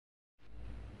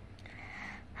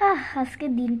আজকে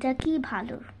দিনটা কি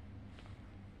ভালো।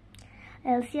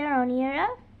 এলসিয়া আর অনিয়ারা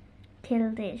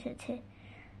খেলতে এসেছে।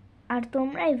 আর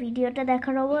তোমরা এই ভিডিওটা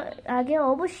দেখার আগে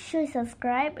অবশ্যই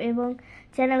সাবস্ক্রাইব এবং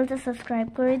চ্যানেলটা সাবস্ক্রাইব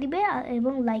করে দিবে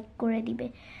এবং লাইক করে দিবে।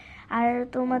 আর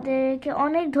তোমাদেরকে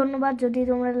অনেক ধন্যবাদ যদি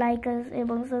তোমরা লাইক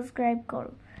এবং সাবস্ক্রাইব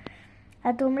করো।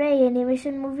 আর তোমরা এই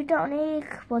অ্যানিমেশন মুভিটা অনেক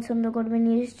পছন্দ করবে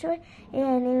নিশ্চয়। এই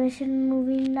অ্যানিমেশন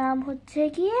মুভির নাম হচ্ছে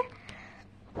কি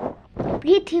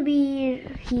পৃথিবীর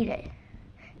হিরে।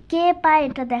 কে পায়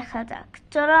এটা দেখা যাক।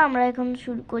 চলো আমরা এখন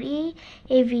শুরু করি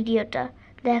এই ভিডিওটা।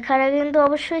 দেখার আগে কিন্তু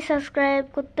অবশ্যই সাবস্ক্রাইব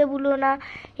করতে ভুলো না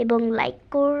এবং লাইক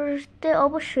করতে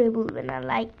অবশ্যই ভুলবে না।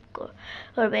 লাইক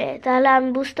করবে, তাহলে আমি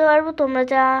বুঝতে পারবো তোমরা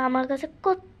যা আমার কাছে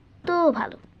কত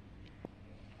ভালো।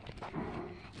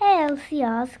 হ্যাঁ এলসিয়া,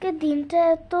 আজকের দিনটা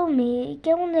এত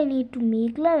কেমন জানি একটু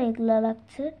মেঘলা মেঘলা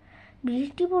লাগছে।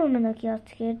 বৃষ্টি পড়বে নাকি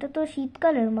আজকে? এটা তো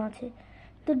শীতকালের মাঝে,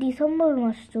 তো ডিসেম্বর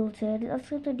মাস চলছে।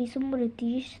 আজকে তো ডিসেম্বরের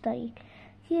 30 তারিখ।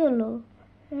 কি হলো?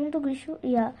 এখন তো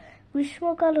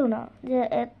গ্রীষ্মকালও না যে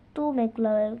এত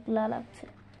মেঘলা মেঘলা লাগছে।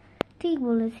 ঠিক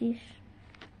বলেছিস।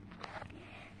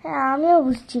 হ্যাঁ আমিও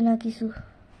বুঝছি না কিছু।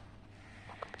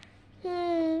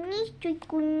 নিশ্চয়ই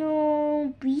কোনো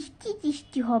বৃষ্টি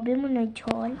টিষ্টি হবে মনে হয়,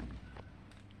 ঝড়।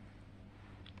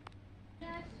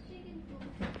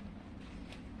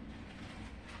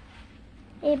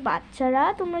 এই বাচ্চারা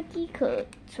তোমরা কি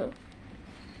খাচ্ছ?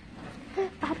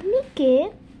 আপনি কে?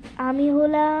 আমি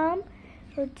হলাম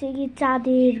হচ্ছে কি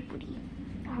চাঁদের বুড়ি।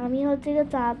 আমি হচ্ছে কি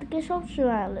চাঁদকে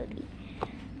সবসময় আলো দিই।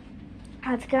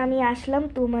 আজকে আমি আসলাম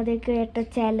তোমাদেরকে একটা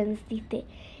চ্যালেঞ্জ দিতে।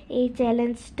 এই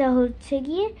চ্যালেঞ্জটা হচ্ছে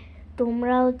গিয়ে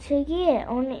তোমরা হচ্ছে গিয়ে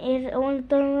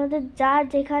তোমাদের যার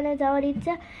যেখানে যাওয়ার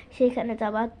ইচ্ছা সেখানে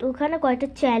যাবা। ওখানে কয়েকটা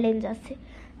চ্যালেঞ্জ আছে।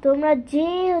 তোমরা যে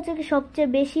হচ্ছে কি সবচেয়ে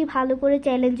বেশি ভালো করে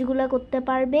চ্যালেঞ্জগুলো করতে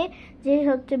পারবে, যে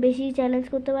সবচেয়ে বেশি চ্যালেঞ্জ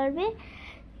করতে পারবে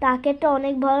তাকে একটা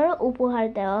অনেক বড় উপহার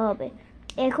দেওয়া হবে।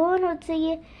 এখন হচ্ছে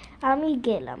গিয়ে আমি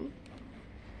গেলাম।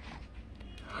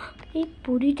 এই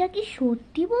বুড়িটা কি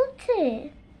সত্যি বলছে?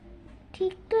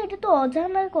 ঠিক তো, এটা তো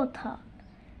অজানার কথা।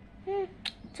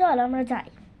 চল আমরা যাই।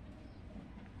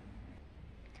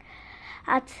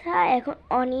 আচ্ছা এখন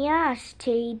অনিয়া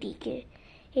আসছে এই দিকে।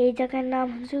 এই জায়গার নাম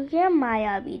হচ্ছে গিয়ে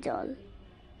মায়াবী জল।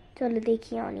 চলো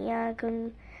দেখি অনিয়া এখন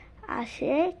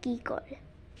আসে কি করে।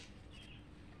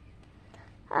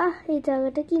 এই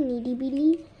জায়গাটা কি নিরিবিলি,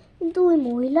 কিন্তু ওই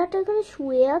মহিলাটা এখানে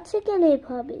শুয়ে আছে কেন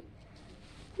এভাবে?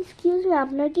 এক্সকিউজ মি,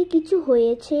 আপনার কি কিছু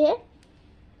হয়েছে?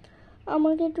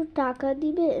 আমাকে একটু টাকা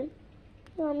দিবে?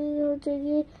 আমি হচ্ছে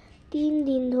গিয়ে 3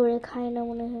 দিন ধরে খাই না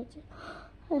মনে হয়েছে।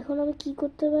 এখন আমি কি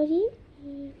করতে পারি?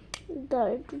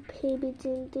 দাঁড়া একটু ভেবে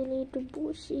চিনতে নিয়ে একটু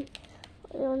বসি।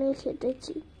 অনেক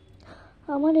হেঁটেছি।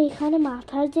 আমার এখানে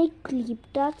মাথার যে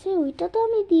ক্লিপটা আছে ওইটা তো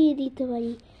আমি দিয়ে দিতে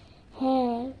পারি।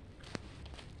 হ্যাঁ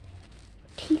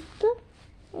ঠিক তো,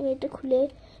 আমি এটা খুলে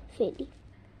ফেলি।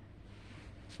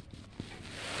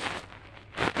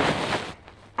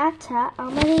 আচ্ছা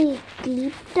আমার এই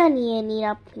ক্লিপটা নিয়ে নিন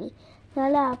আপনি,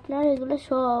 তাহলে আপনার এগুলো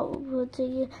সব হচ্ছে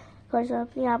গিয়ে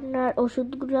আপনি আপনার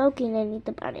ওষুধগুলোও কিনে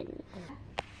নিতে পারেন।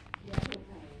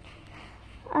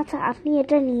 আচ্ছা আপনি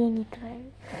এটা নিয়ে নিতে পারেন,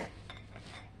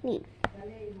 নিন।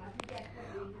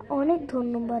 অনেক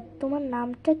ধন্যবাদ। তোমার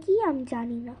নামটা কি? আমি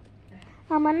জানি না।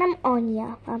 আমার নাম অনিয়া,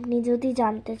 আপনি যদি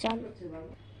জানতে চান।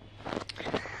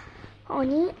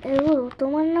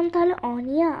 তোমার নাম তাহলে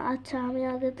অনিয়া? আচ্ছা আমি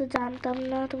আগে তো জানতাম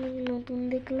না, তুমি নতুন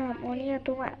দেখলাম। অনিয়া,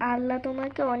 তোমার আল্লাহ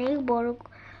তোমাকে অনেক বড়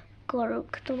করুক,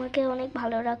 তোমাকে অনেক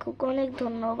ভালো রাখুক। অনেক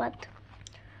ধন্যবাদ।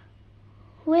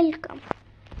 ওয়েলকাম।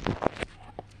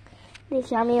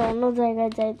 দেখি আমি অন্য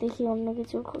জায়গায় যাই, দেখি অন্য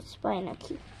কিছুর খোঁজ পাই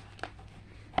নাকি।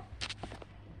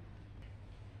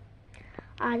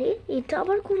 আরে এটা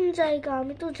আবার কোন জায়গা?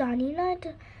 আমি তো জানি না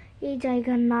এটা, এই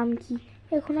জায়গার নাম কি।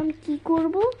 এখন আমি কি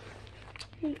করব?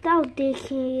 তাও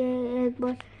দেখি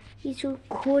একবার কিছু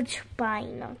খোঁজ পাই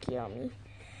নাকি আমি।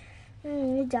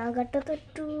 এই জায়গাটা তো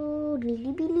একটু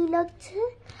নিরিবিলি লাগছে।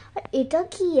 আর এটা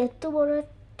কি এত বড়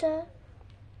একটা,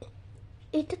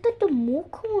 এটা তো একটা মুখ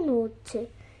মনে হচ্ছে।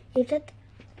 এটা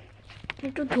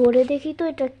একটু ধরে দেখি তো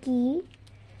এটা কি।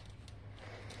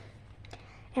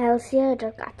 এলসিয়া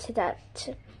এটার কাছে যাচ্ছে,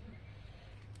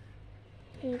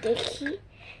 দেখি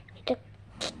এটা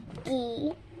কি।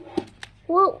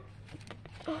 ও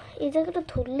এই জায়গাটা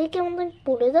ধরলে কেমন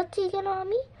পড়ে যাচ্ছি কেন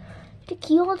আমি? এটা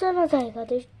কি অজানা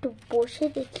জায়গাতে, একটু বসে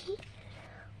দেখি।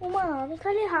 ওমা আমি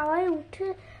খালি হাওয়ায় উঠে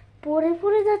পড়ে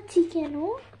পড়ে যাচ্ছি কেন?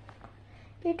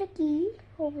 এটা কি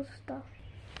অবস্থা?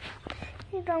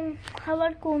 এটা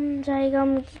আবার কোন জায়গা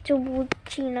আমি কিছু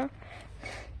বুঝছি না।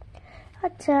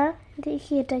 আচ্ছা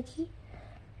দেখি এটা কি।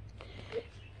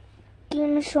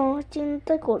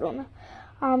 চিন্তা করো না,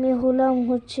 আমি হলাম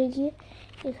হচ্ছে গিয়ে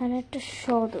এখানে একটা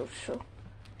সদস্য।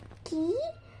 কি?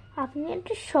 আপনি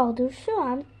একটা সদস্য?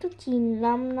 আমি তো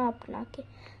চিনলাম না আপনাকে।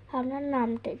 আপনার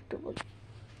নামটা একটু বলুন।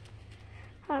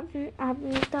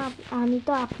 আমি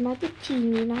তো আপনাকে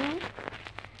চিনি না।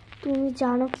 তুমি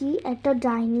জানো কি, একটা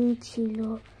ডাইনি ছিল।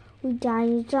 ওই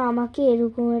ডাইনিটা আমাকে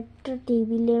এরকম একটা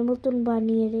টেবিলের মতন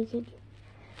বানিয়ে রেখে দিল।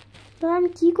 তো আমি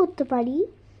কি করতে পারি?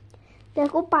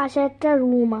 দেখো পাশে একটা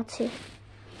রুম আছে।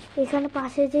 এখানে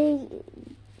পাশে যেই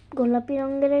গোলাপি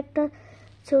রঙের একটা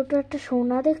ছোট একটা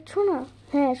সোনা দেখছো না?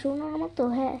 হ্যাঁ, সোনার মতো।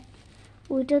 হ্যাঁ,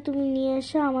 ওইটা তুমি নিয়ে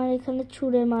এসে আমার এখানে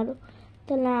ছুঁড়ে মারো,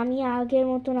 তাহলে আমি আগের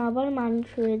মতন আবার মানুষ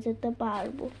হয়ে যেতে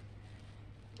পারবো।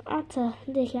 আচ্ছা,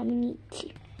 দেখি আমি নিচ্ছি।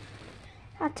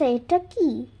 আচ্ছা, এটা কি?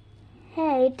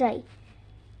 হ্যাঁ, এটাই।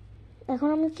 এখন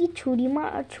আমি কি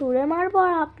ছুঁড়ে মারবো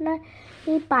আর আপনার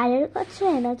এই পায়ের কাছে,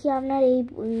 নাকি আপনার এই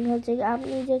হচ্ছে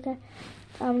আপনি যেখানে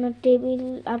আপনার টেবিল,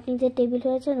 আপনি যে টেবিল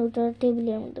হয়েছেন ওটা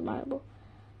টেবিলের মধ্যে মারবো?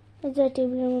 যে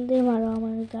টেবিলের মধ্যে মারো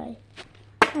আমার গায়ে।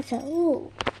 আচ্ছা।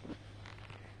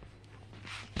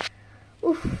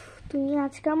 উফ, তুমি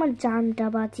আজকে আমার জানটা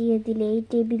বাঁচিয়ে দিলে। এই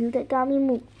টেবিল থেকে আমি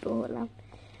মুক্ত হলাম।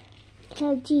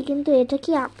 হ্যাঁ জি, কিন্তু এটা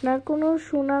কি আপনার কোনো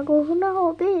সোনা গহনা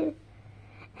হবে?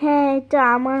 হ্যাঁ, এটা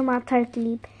আমার মাথার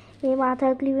ক্লিপ। এই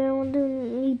মাথার ক্লিপের মধ্যে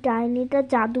এই ডাইনিটা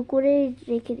জাদু করে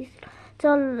রেখে দিয়েছিল।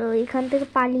 চল এখান থেকে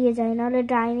পালিয়ে যাই, নাহলে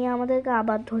ডাইনি আমাদেরকে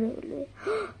আবার ধরে ফেলবে।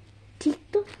 ঠিক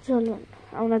তো, চলো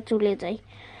আমরা চলে যাই।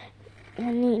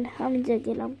 নিন, আমি যে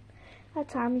গেলাম।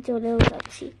 আচ্ছা, আমি চলেও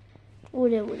যাচ্ছি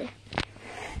উড়ে উড়ে।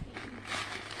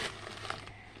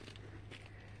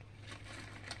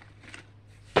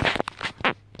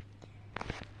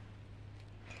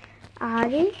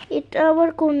 আরে, এটা আবার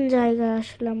কোন জায়গায়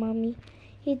আসলাম আমি?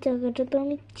 এই জায়গাটা তো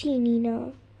আমি চিনি না।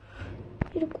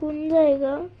 এটা কোন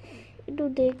জায়গা? একটু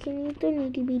দেখে নি তো,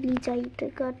 নিরিবিলি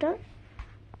জায়গাটা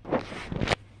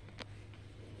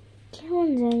কেমন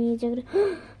জানি এই জায়গাটা।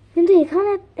 কিন্তু এখানে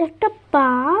একটা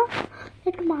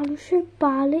একটা মানুষের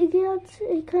পা লেগে আছে।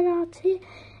 এখানে আছে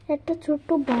একটা ছোট্ট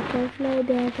বাটারফ্লাই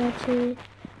ব্যাগ আছে,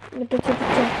 একটা ছোট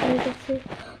চকলেট আছে,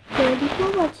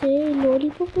 ললিপপ আছে। এই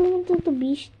ললিপপের মধ্যে তো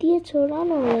বিষ দিয়ে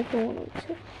ছড়ানো হয়েছে মনে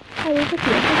হচ্ছে। আর এটা কি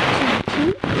একটা চিঠি?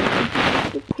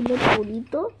 একটু খুলে পড়ি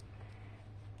তো।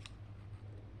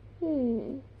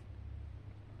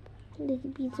 দেখি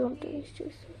পিছনটা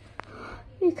নিশ্চয়ই।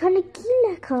 এখানে কি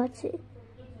লেখা আছে?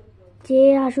 যে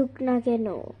আসুক না কেন,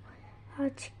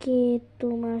 আজকে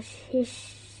তোমার শেষ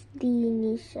দিন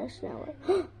নিঃশ্বাস নেওয়ার।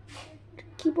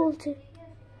 কি বলছে?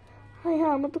 হ্যাঁ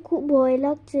হ্যাঁ, আমার তো খুব ভয়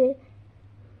লাগছে।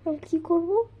 আমি কি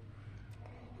করবো?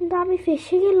 কিন্তু আমি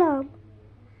ফেঁসে গেলাম।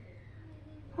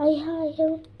 হাই হাই,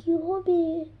 এখন কি হবে?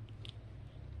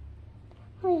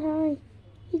 হাই হাই,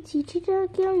 এই চিঠিটা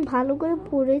কি আমি ভালো করে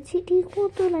পড়েছি ঠিক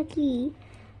মতো, নাকি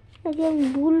আমি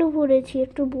ভুল পড়েছি?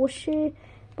 একটু বসে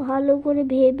ভালো করে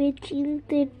ভেবে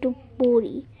চিনতে একটু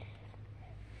পড়ি।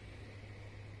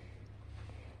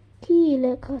 কি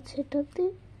লেখা আছে এটাতে?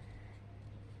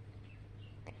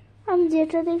 আমি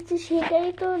যেটা দেখছি সেটাই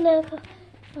তো লেখা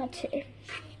আছে।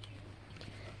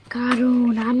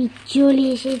 কারণ আমি চলে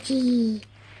এসেছি।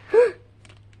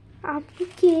 আপনি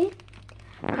কে?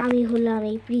 আমি হলাম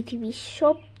এই পৃথিবীর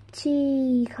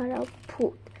সবচেয়ে খারাপ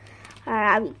ভূত, আর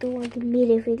আমি তোমাকে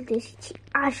মেরে ফেলতে এসেছি।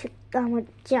 আসো আমার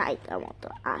জায়গা মতো,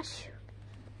 আসো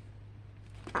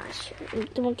আসো, আমি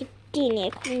তোমাকে টেনে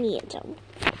এখন নিয়ে যাবো।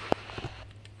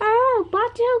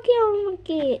 বাঁচাও কেউ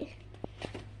আমাকে।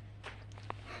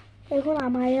 এখন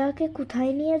আমাকে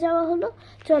কোথায় নিয়ে যাওয়া হলো?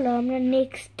 চলো আমরা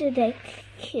নেক্সট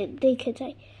দেখে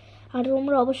যাই। আর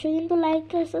তোমরা অবশ্যই কিন্তু লাইক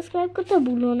আর সাবস্ক্রাইব করতে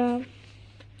ভুলো না।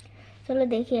 চলো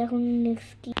দেখি এখন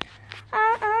নেক্সট কি।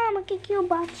 আমাকে কেউ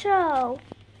বাঁচাও।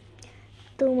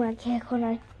 তোমাকে এখন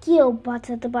আর কেউ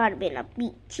বাঁচাতে পারবে না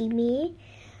পিচ্চি মেয়ে।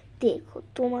 দেখো,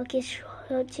 তোমাকে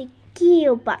হচ্ছে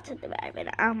কেউ বাঁচাতে পারবে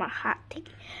না আমার হাত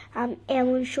থেকে। আমি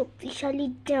এমন শক্তিশালী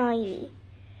ডাইনি।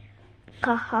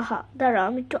 হা হা হা, দাঁড়াও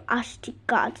আমি একটু আসছি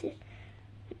কাজে।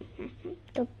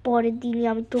 তো পরের দিনই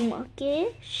আমি তোমাকে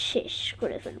শেষ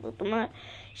করে ফেলবো। তোমার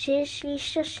শেষ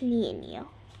নিঃশ্বাস নিয়ে নিও।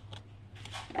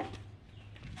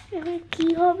 এখন কি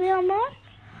হবে আমার?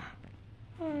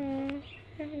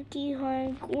 কি হয়,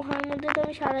 গুহার মধ্যে তো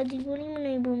আমি সারা জীবনই মনে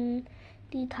হয়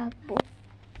বন্দি থাকবো।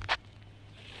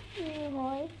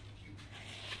 হয়,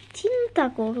 চিন্তা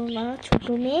করো না ছোট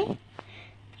মেয়ে।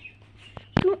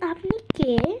 আপনি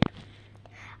কে?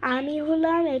 আমি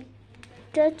হলাম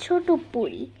একটা ছোট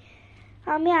পরী।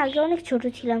 আমি আগে অনেক ছোট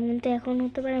ছিলাম, কিন্তু এখন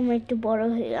হতে পারে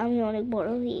আমি অনেক বড়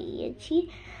হয়ে গিয়েছি।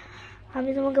 আমি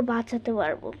তোমাকে বাঁচাতে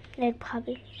পারবো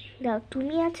একভাবে। দাও,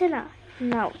 তুমি আছে না,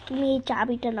 নাও তুমি এই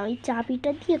চাবিটা নাও, এই চাবিটা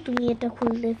দিয়ে তুমি এটা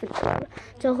খুলতে ফেলতে পারো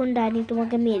যখন ডাইনি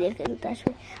তোমাকে মেরে ফেলতে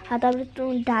আসবে। আর তারপরে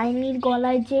তুমি ডাইনির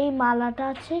গলায় যেই মালাটা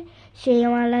আছে সেই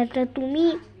মালাটা তুমি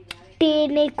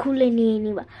টেনে খুলে নিয়ে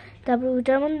নিবা। তারপর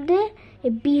ওটার মধ্যে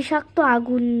বিষাক্ত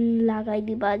আগুন লাগাই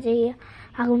দিবা। যে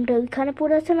আগুনটা ওইখানে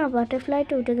পড়েছে না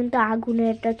বাটারফ্লাইটা, ওইটা কিন্তু আগুনের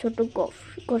একটা ছোট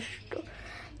কষ্ট।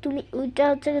 তুমি ওইটা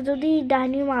হচ্ছে যদি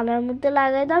ডাইনির মালার মধ্যে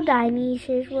লাগাই দাও, ডাইনি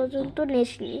শেষ পর্যন্ত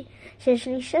শেষ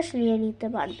নিঃশ্বাস নিয়ে নিতে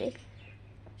পারবে।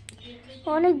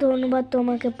 অনেক ধন্যবাদ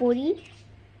তোমাকে পড়ি।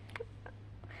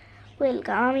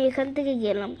 ওয়েলকাম। আমি এখান থেকে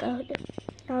গেলাম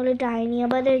তাহলে ডাইনি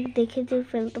আবার দেখে যে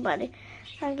ফেলতে পারে।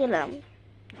 আর গেলাম।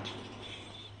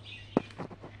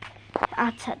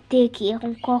 আচ্ছা দেখি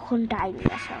এখন কখন ডাইনি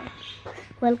আসা।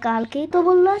 কালকেই তো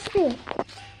বললো আসবে,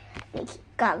 দেখি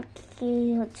কালকে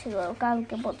হচ্ছে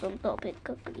কালকে পর্যন্ত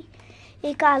অপেক্ষা করি।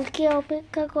 এই কালকে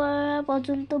অপেক্ষা করা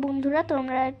পর্যন্ত বন্ধুরা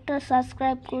তোমরা একটা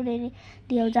সাবস্ক্রাইব করে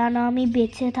দিও যেন আমি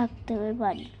বেঁচে থাকতে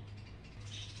পারি।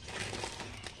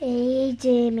 এই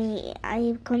যে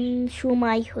এখন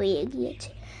সময় হয়ে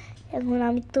গিয়েছে, এখন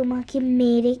আমি তোমাকে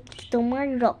মেরে তোমার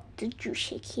রক্ত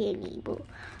চুষে খেয়ে নিব।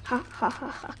 হা হা হা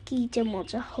হা, কি যে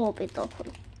মজা হবে তখন।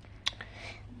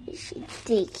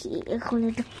 দেখি এখন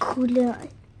এটা খুলে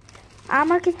হয়।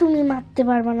 আমাকে তুমি মারতে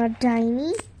পারবে না ডাইনি,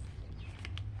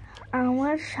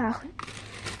 আমার সাহস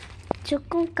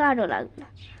যখন কারো লাগবে না।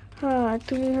 হ্যাঁ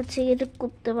তুমি হচ্ছে এটা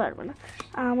করতে পারবে না।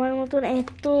 আমার মতন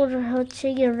এত হচ্ছে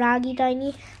গিয়ে রাগী ডাইনি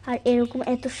আর এরকম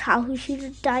এত সাহসী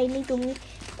ডাইনি তুমি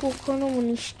কখনো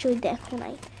নিশ্চয়ই দেখো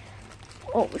নাই।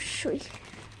 অবশ্যই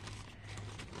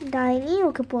ডাইনি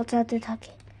ওকে পচাতে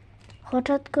থাকে।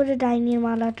 হঠাৎ করে ডাইনির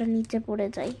মালাটা নিচে পড়ে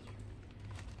যায়।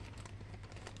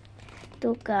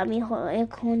 তোকে আমি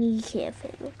এখনই খেয়ে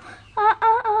ফেলবো।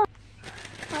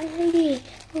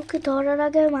 ওকে ধরার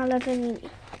আগে মালাটা নিয়ে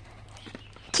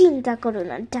চিন্তা করো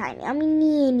না ডাইনি, আমি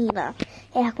নিয়ে নিলাম।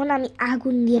 এখন আমি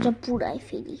আগুন দিয়ে এটা পুড়াই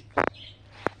ফেলি।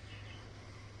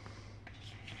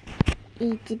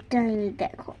 এই যে ডাইনি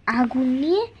দেখো আগুন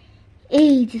নিয়ে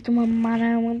এই যে তোমার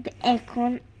মালার মধ্যে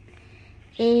এখন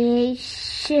এই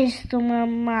শেষ তোমার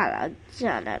মালা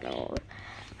জ্বালানো।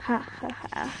 হা হা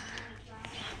হা,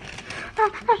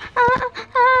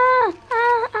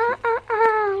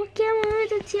 কেমন হয়ে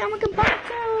যাচ্ছি, আমাকে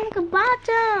বাঁচাও, আমাকে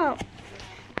বাঁচাও।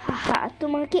 হা,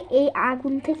 তোমাকে এই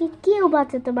আগুন থেকে কেউ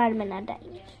বাঁচাতে পারবে না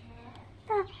ডাইনি।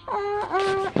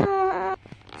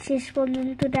 শেষ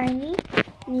পর্যন্ত ডাইনি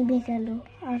নিভে গেল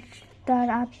আর তার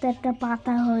আত্মাটা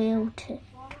পাতা হয়ে ওঠে।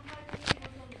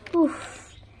 উফ,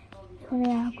 এখানে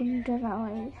আগুনটা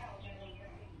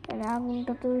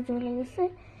আগুনটা তো চলে গেছে।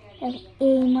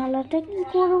 এই মালাটা কি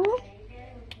করব,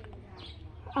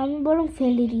 আমি বরং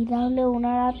ফেলে দিই, তাহলে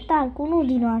ওনার আত্মা আর কোনো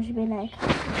দিনও আসবে না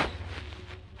এখানে।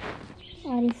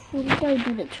 আর এই ফুলটাও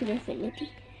দূরে ছুঁড়ে ফেলে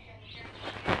দিই।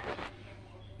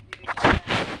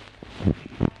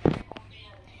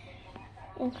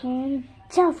 এখন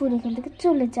যা ফুল এখান থেকে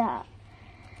চলে যা।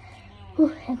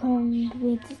 এখন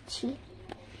বেঁচেছি।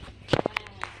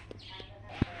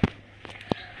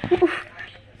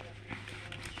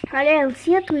 আরে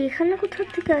এলসিয়া তুই এখানে কোথা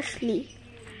থেকে আসলি?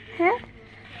 হ্যাঁ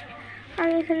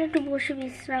আমি এখানে একটু বসে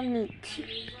বিশ্রাম নিচ্ছি,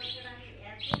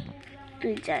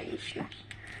 তুই জানিস না।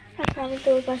 আচ্ছা আমি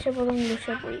তোর পাশে বরং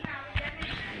বসে পড়ি।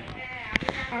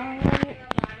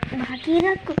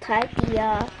 বাকিরা কোথায়?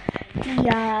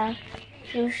 টিয়া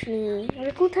রোশনি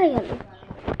কোথায় গেল?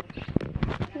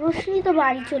 রোশনি তো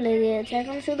বাড়ি চলে গিয়েছে,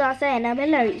 এখন শুধু আসা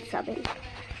অ্যানাবেল আর ইসাবেল।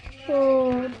 তো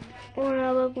ওরা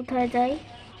আবার কোথায় যায়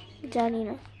জানি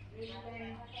না।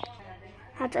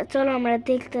 আচ্ছা চলো আমরা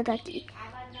দেখতে থাকি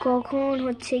কখন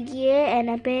হচ্ছে গিয়ে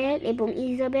অ্যানাবেল এবং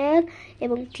ইসাবেল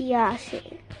এবং টিয়া আসে।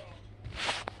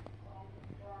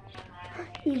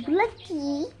 এগুলা কি?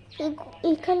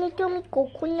 এখানে তো আমি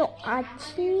কখনো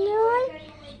আছি না।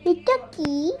 এটা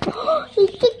কি?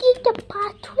 এটা কি একটা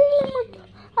পাথরের মতো?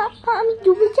 আমি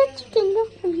ডুবে যাচ্ছি কেন?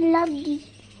 লাভ দি।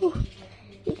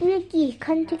 এগুলো কি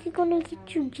এখান থেকে কোনো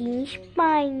কিছু জিনিস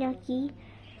পাই নাকি?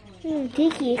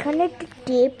 দেখি এখানে একটা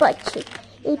টেপ আছে,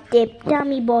 এই টেপটা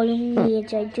আমি বরং নিয়ে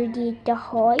যাই যদি এটা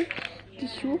হয়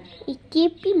কিছু। এই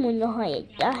টেপই মনে হয়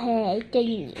এটা, হ্যাঁ এটাই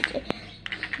নিয়ে যাই।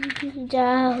 যা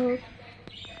হোক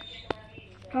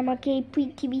আমাকে এই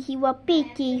পৃথিবী হিওয়া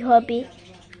পেতেই হবে,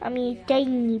 আমি এটাই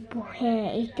নিব। হ্যাঁ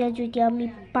এটা যদি আমি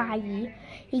পাই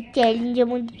এই চ্যালেঞ্জ,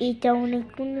 যেমন এটা অনেক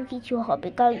কোনো কিছু হবে,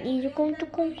 কারণ এইরকম তো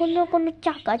কোনো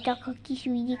চাকা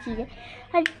কিছুই দেখি না।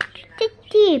 আর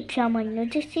টেপ সামান্য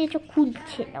যে সেটা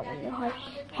খুলছে না মনে হয়।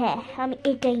 হ্যাঁ আমি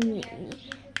এটাই নিয়ে নিই,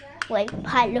 ওই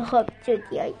ভালো হবে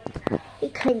যদি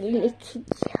এখানে লিখি।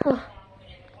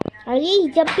 আরে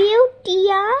ইজাবেল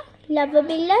টিয়া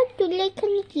লাভাবেলা তুলে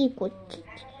এখানে কি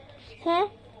করছিস? হ্যাঁ,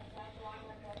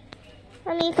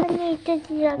 আমি এখানে এটা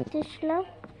কি রাখতেছিলাম,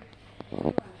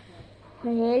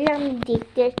 আমি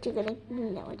দেখতে আসছি এখানে কি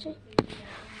নেওয়া যায়।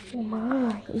 ও মা,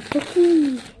 এটা কি?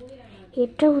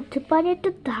 এটা হতে পারে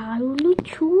একটা ধারালো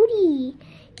ছুরি।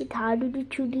 এই ধারালো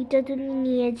ছুরিটা যদি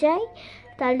নিয়ে যাই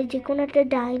তাহলে যে কোনো একটা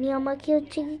ডাইনি আমাকে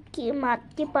হচ্ছে কি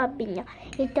মারতে পারবে না।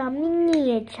 এটা আমি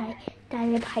নিয়ে যাই,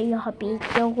 তাহলে ভালো হবে।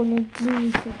 এটাও কোনো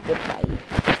জিনিস হতে পারে।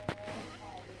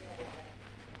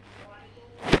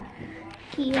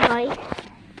 কি হয়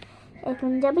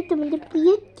এখন? যাবে তোমাদের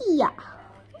প্রিয় টিয়া।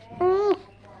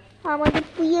 আমাদের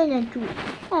প্রিয় না তুই।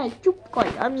 হ্যাঁ, চুপ কর,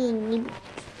 আমি এমনি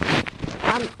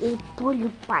আমি এই বলু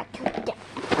পাথরটা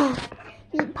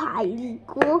ভালি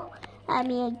গো।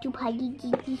 আমি একটু ভালি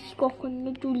জিনিস কখনো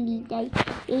তুলি নাই।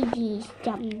 এই জিনিসটা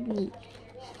আমি নিই।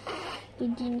 এই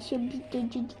জিনিসের ভিতরে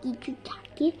যদি কিছু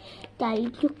থাকে তাহলে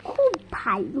তো খুব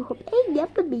ভালো হবে। এই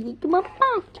ব্যাপার বেরিয়ে তোমার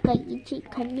পাট খাইয়েছে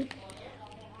এখানে।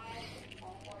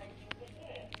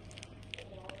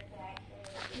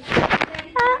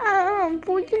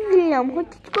 বুঝে দিলাম,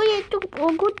 হঠাৎ করে একটু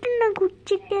ঘটনা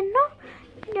ঘুরছে কেন?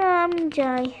 আমি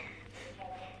যাই।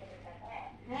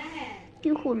 কি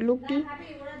হলো কি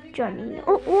জানি না।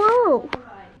 ও ও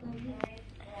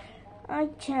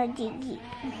আচ্ছা, দিদি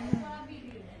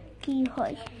কি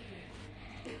হয়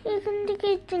এখান থেকে?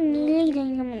 একটু নিলেই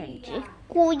যাই না, মনে হচ্ছে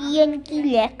কোরিয়ান কি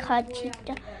লেখা আছে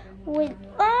এটা।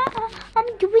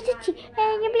 আমি ডুবে যাচ্ছি।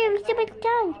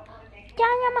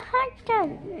 আমার হাত টান,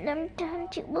 আমি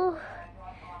টানছি। ও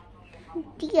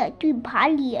টিয়া, তুই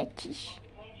ভালি আছিস।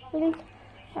 আমি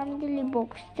তাহলে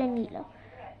বক্সটা নিলাম।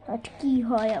 আজ কি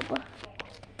হয় আবার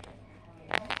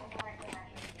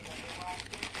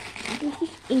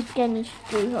দেখিস, এইটা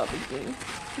নিশ্চয়ই হবে জিনিস।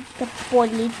 একটা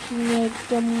পলিথিনে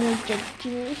একটা মজার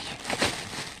জিনিস।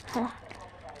 হ্যাঁ,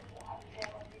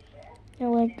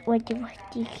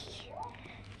 দেখি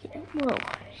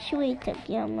শুয়ে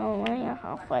থাকি আমার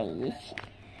হাঁপাই গেছি।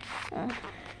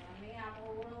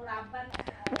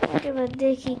 এবার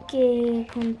দেখি কে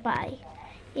এখন পায়।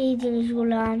 এই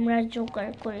জিনিসগুলো আমরা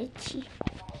জোগাড় করেছি।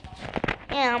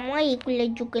 আমার এগুলো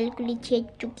জোগাড় করেছি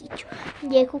একটু কিছু।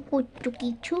 দেখো কত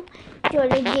কিছু।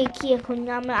 চলে দেখি এখন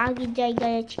আমরা আগের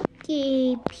জায়গায় আছি, কে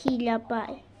ফিরা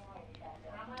পায়।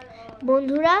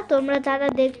 বন্ধুরা, তোমরা যারা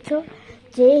দেখছো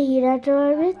যে হীরাটা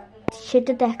পারবে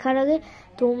সেটা দেখার আগে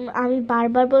আমি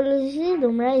বারবার বলেছি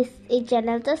তোমরা এই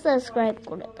চ্যানেলটা সাবস্ক্রাইব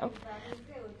করে দাও।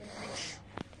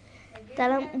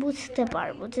 তারা বুঝতে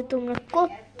পারবো যে তোমরা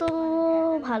কত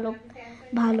ভালো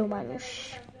ভালো মানুষ।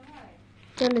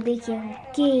 চলো দেখি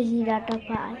কে হীরাটা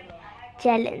পায়।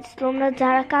 চ্যালেঞ্জ, তোমরা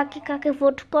যারা কাকে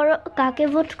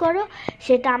ভোট করো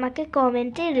সেটা আমাকে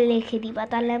কমেন্টে লিখে দিবা,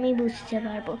 তাহলে আমি বুঝতে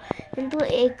পারবো। কিন্তু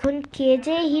এখন কে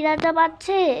যে হীরাটা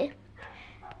পাচ্ছে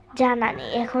জানা নেই,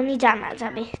 এখনই জানা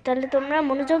যাবে। তাহলে তোমরা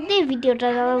মনোযোগ দিয়ে ভিডিওটা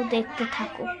দেখতে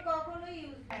থাকো।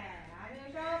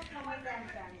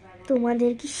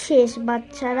 তোমাদের কি শেষ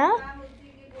বাচ্চারা?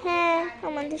 হ্যাঁ,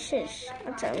 আমাদের শেষ।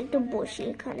 আচ্ছা, আমি একটু বসি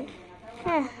এখানে।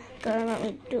 হ্যাঁ, কারণ আমি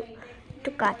একটু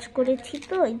কাজ করেছি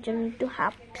তো, এই জন্য একটু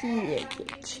হাঁপিয়ে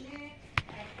গেছি।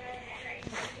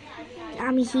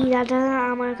 আমি হীরাটা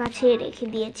আমার কাছে রেখে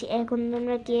দিয়েছি। এখন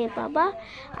তোমরা কে পাবা?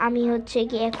 আমি হচ্ছে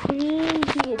কি এখনই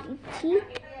দিয়ে দিচ্ছি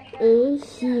এই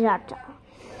হীরাটা।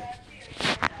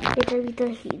 এটার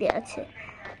ভিতরে হিরে আছে।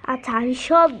 আচ্ছা, আমি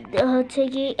সব হচ্ছে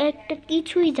কি একটা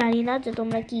কিছুই জানি না যে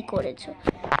তোমরা কি করেছো।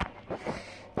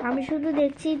 আমি শুধু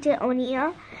দেখছি যে অনিয়া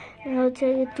হচ্ছে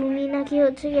তুমি নাকি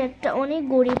হচ্ছে একটা অনেক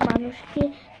গরিব মানুষকে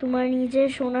তোমার নিজের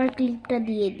সোনার ক্লিপটা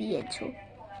দিয়ে দিয়েছো।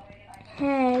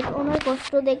 হ্যাঁ, ওনার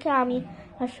কষ্ট দেখে আমি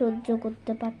আর সহ্য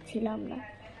করতে পারছিলাম না।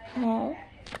 হ্যাঁ,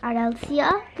 আর এলসিয়া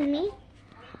তুমি?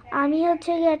 আমি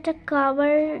হচ্ছে একটা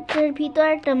কাভারের ভিতর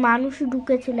একটা মানুষ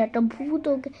ঢুকেছিল, একটা ভূত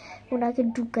ওনাকে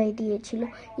ঢুকাই দিয়েছিল।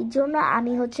 এই জন্য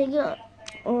আমি হচ্ছে গিয়ে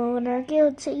ওনাকে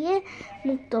হচ্ছে গিয়ে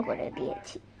মুক্ত করে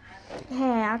দিয়েছি।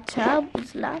 হ্যাঁ, আচ্ছা,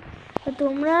 বুঝলাম।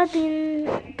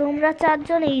 তোমরা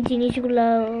চারজন এই জিনিসগুলো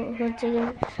হচ্ছে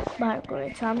বার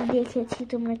করেছো। আমি দেখেছি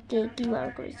তোমরা কে কি বার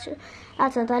করেছো।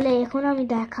 আচ্ছা, তাহলে এখন আমি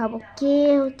দেখাবো কে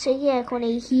হচ্ছে গিয়ে এখন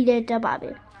এই হিরেটা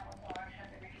পাবে।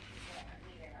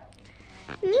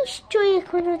 নিশ্চয়ই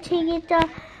এখন হচ্ছে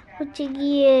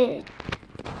গিয়ে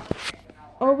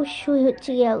অবশ্যই হচ্ছে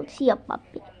গিয়ে এলসিয়া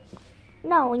পাবে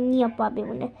না, অনিয়া পাবে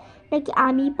মনে, নাকি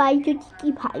আমি পাই যদি কি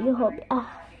ভালো হবে।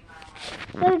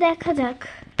 তাহলে দেখা যাক।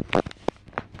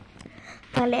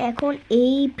 তাহলে এখন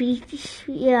এই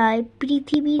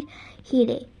পৃথিবীর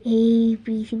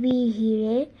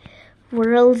হিরে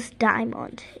ওয়ার্ল্ডস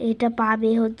ডায়মন্ড, এটা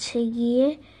পাবে হচ্ছে গিয়ে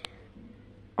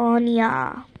অনিয়া।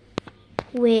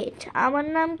 ওয়েট, আমার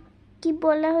নাম কি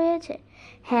বলা হয়েছে?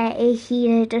 হ্যাঁ, এই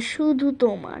হিরেটা শুধু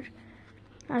তোমার।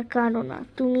 আর কারো না।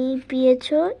 তুমি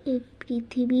পেয়েছো এই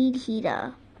পৃথিবীর হীরা।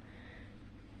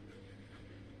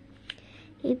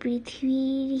 এই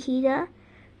পৃথিবীর হীরা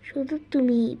শুধু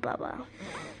তুমিই পাবা।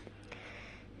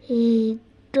 এই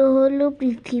তো হলো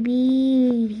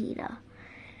পৃথিবীর হীরা।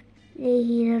 এই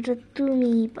হীরাটা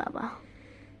তুমিই পাবা।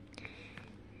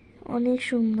 অনেক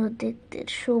সুন্দর দেখতে,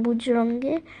 সবুজ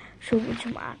রঙের, সবুজ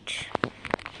মাঠ।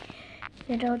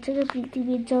 এটা হচ্ছে কি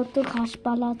পৃথিবীর যত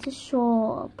ঘাসপালা আছে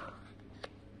সব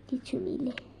কিছু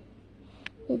মিলে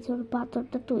এই জন্য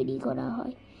পাথরটা তৈরি করা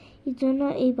হয়। এই জন্য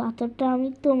এই পাথরটা আমি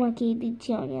তোমাকেই দিচ্ছি।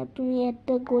 আর তুমি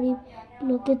একটা গরিব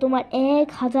লোকে তোমার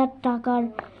 1000 টাকার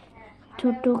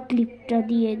ছোট ক্লিপটা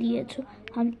দিয়ে দিয়েছো।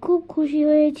 আমি খুব খুশি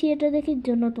হয়েছি এটা দেখে,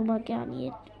 জন্য তোমাকে আমি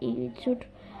এই ছোট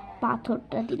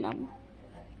পাথরটা দিলাম।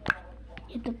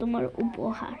 এটা তোমার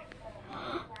উপহার।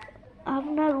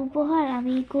 আপনার উপহার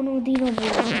আমি কোনোদিনও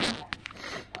বলবো না।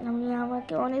 আমি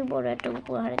আমাকে অনেক বড় একটা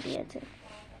উপহার দিয়েছে।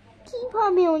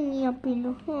 কিভাবে অনিয়া পেল?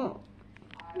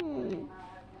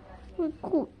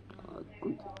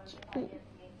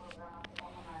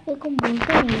 এরকম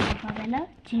বলতে নেই পাবে না।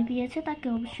 যে পেয়েছে তাকে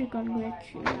অবশ্যই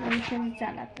কনগ্রেচুলেশন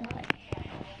জানাতে হয়।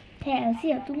 হ্যাঁ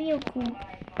এলসিয়া, তুমিও খুব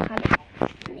ভালো,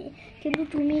 কিন্তু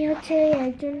তুমি হচ্ছে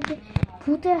একজনকে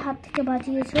ভূতের হাত থেকে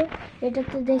বাঁচিয়েছো।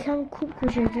 এটাতে দেখে আমি খুব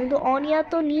খুশি হয়েছি। কিন্তু অনিয়া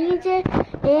তো নিজে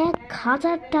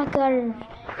 1000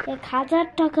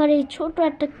 টাকার এই ছোট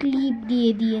একটা ক্লিপ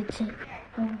দিয়ে দিয়েছে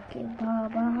ওকে।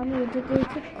 বাবা, আমি এটা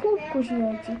দেখে খুব খুশি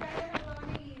হয়েছি।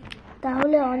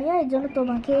 তাহলে অনিয়া, এর জন্য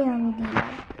তোমাকেই আমি দিলাম।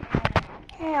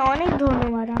 হ্যাঁ, অনেক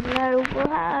ধন্যবাদ। আপনার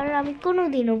উপহার আমি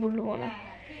কোনোদিনও ভুলবো না।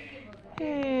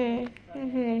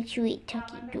 চুই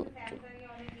থাকি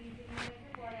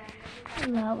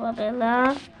বেলা।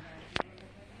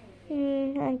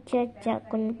 আচ্ছা,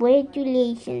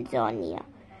 কনগ্রেচুলেশনস অনিয়া।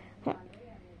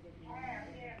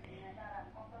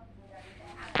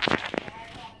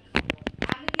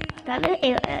 তাহলে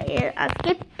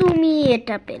আজকে তুমি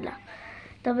এটা পেলা।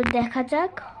 তবে দেখা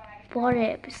যাক পরের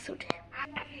এপিসোডে।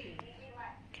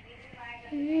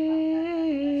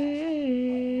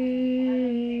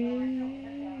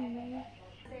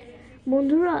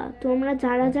 বন্ধুরা, তোমরা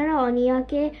যারা যারা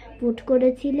অনিয়াকে ভোট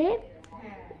করেছিলে,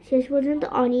 শেষ পর্যন্ত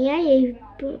অনিয়াই এই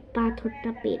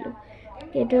পাথরটা পেল।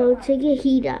 এটা হচ্ছে গিয়ে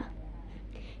হীরা।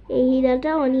 এই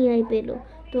হীরাটা অনিয়াই পেল।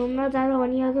 তোমরা যারা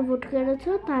অনিয়াকে ভোট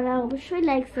করেছো তারা অবশ্যই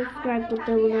লাইক সাবস্ক্রাইব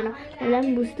করতে ভুলো না, তাহলে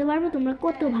আমি বুঝতে পারবো তোমরা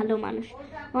কত ভালো মানুষ।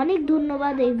 অনেক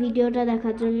ধন্যবাদ এই ভিডিওটা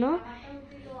দেখার জন্য।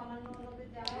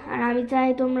 আর আমি চাই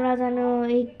তোমরা যেন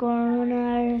এই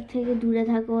করোনার থেকে দূরে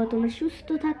থাকো, তোমরা সুস্থ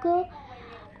থাকো।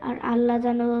 আর আল্লাহ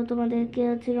যেন তোমাদেরকে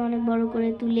হচ্ছে অনেক বড় করে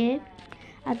তুলে।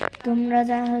 আর তোমরা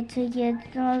যারা হচ্ছে গিয়ে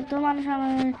তো মানুষ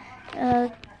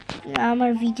আমার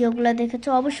ভিডিওগুলো দেখেছো,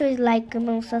 অবশ্যই লাইক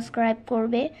এবং সাবস্ক্রাইব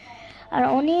করবে। আর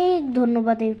অনেক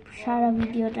ধন্যবাদ এই সারা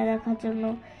ভিডিওটা দেখার জন্য।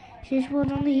 শেষ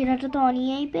পর্যন্ত হীরাটা তো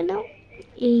অনিয়াই পেল।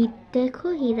 এই দেখো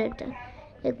হীরাটা,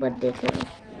 একবার দেখে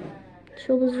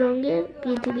সবুজ রঙের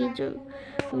পৃথিবীর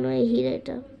জন্য এই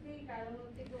হীরাটা।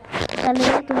 তাহলে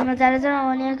তোমরা যারা যারা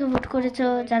অনিয়াকে ভোট করেছো,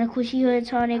 যারা খুশি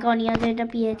হয়েছে অনেক অনিয়াকে এটা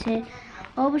পেয়েছে,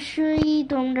 অবশ্যই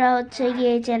তোমরা হচ্ছে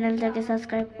গিয়ে এই চ্যানেলটাকে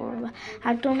সাবস্ক্রাইব করবা।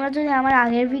 আর তোমরা যদি আমার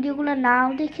আগের ভিডিওগুলো নাও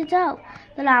দেখে যাও,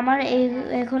 তাহলে আমার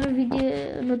এখনো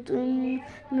নতুন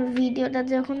ভিডিওটা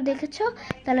যখন দেখেছো,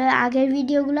 তাহলে আগের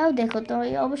ভিডিওগুলোও দেখো, তো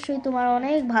অবশ্যই তোমার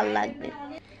অনেক ভালো লাগবে।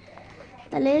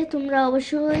 তাহলে তোমরা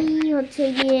অবশ্যই হচ্ছে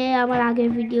গিয়ে আমার আগের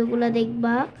ভিডিওগুলো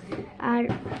দেখবা। আর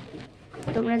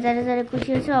তোমরা যারা যারা খুশি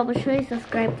হয়েছে অবশ্যই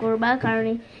সাবস্ক্রাইব করবা, কারণ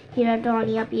হীরাটা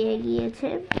অনিয়া পেয়ে গিয়েছে।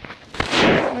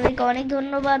 তোমাদেরকে অনেক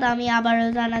ধন্যবাদ আমি আবারও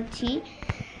জানাচ্ছি।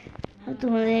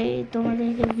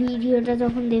 তোমাদেরকে ভিডিওটা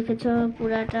যখন দেখেছো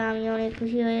পুরাটা, আমি অনেক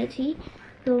খুশি হয়েছি।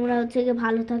 তোমরা হচ্ছে গিয়ে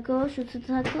ভালো থাকো, সুস্থ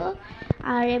থাকো।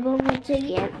 আর এবং হচ্ছে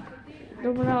গিয়ে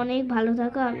তোমরা অনেক ভালো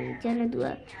থাকো,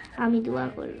 আমি দোয়া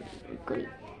করি।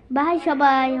 বাই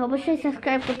সবাই, অবশ্যই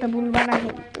সাবস্ক্রাইব করতে ভুলবা না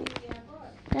কিন্তু।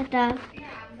 টাটা।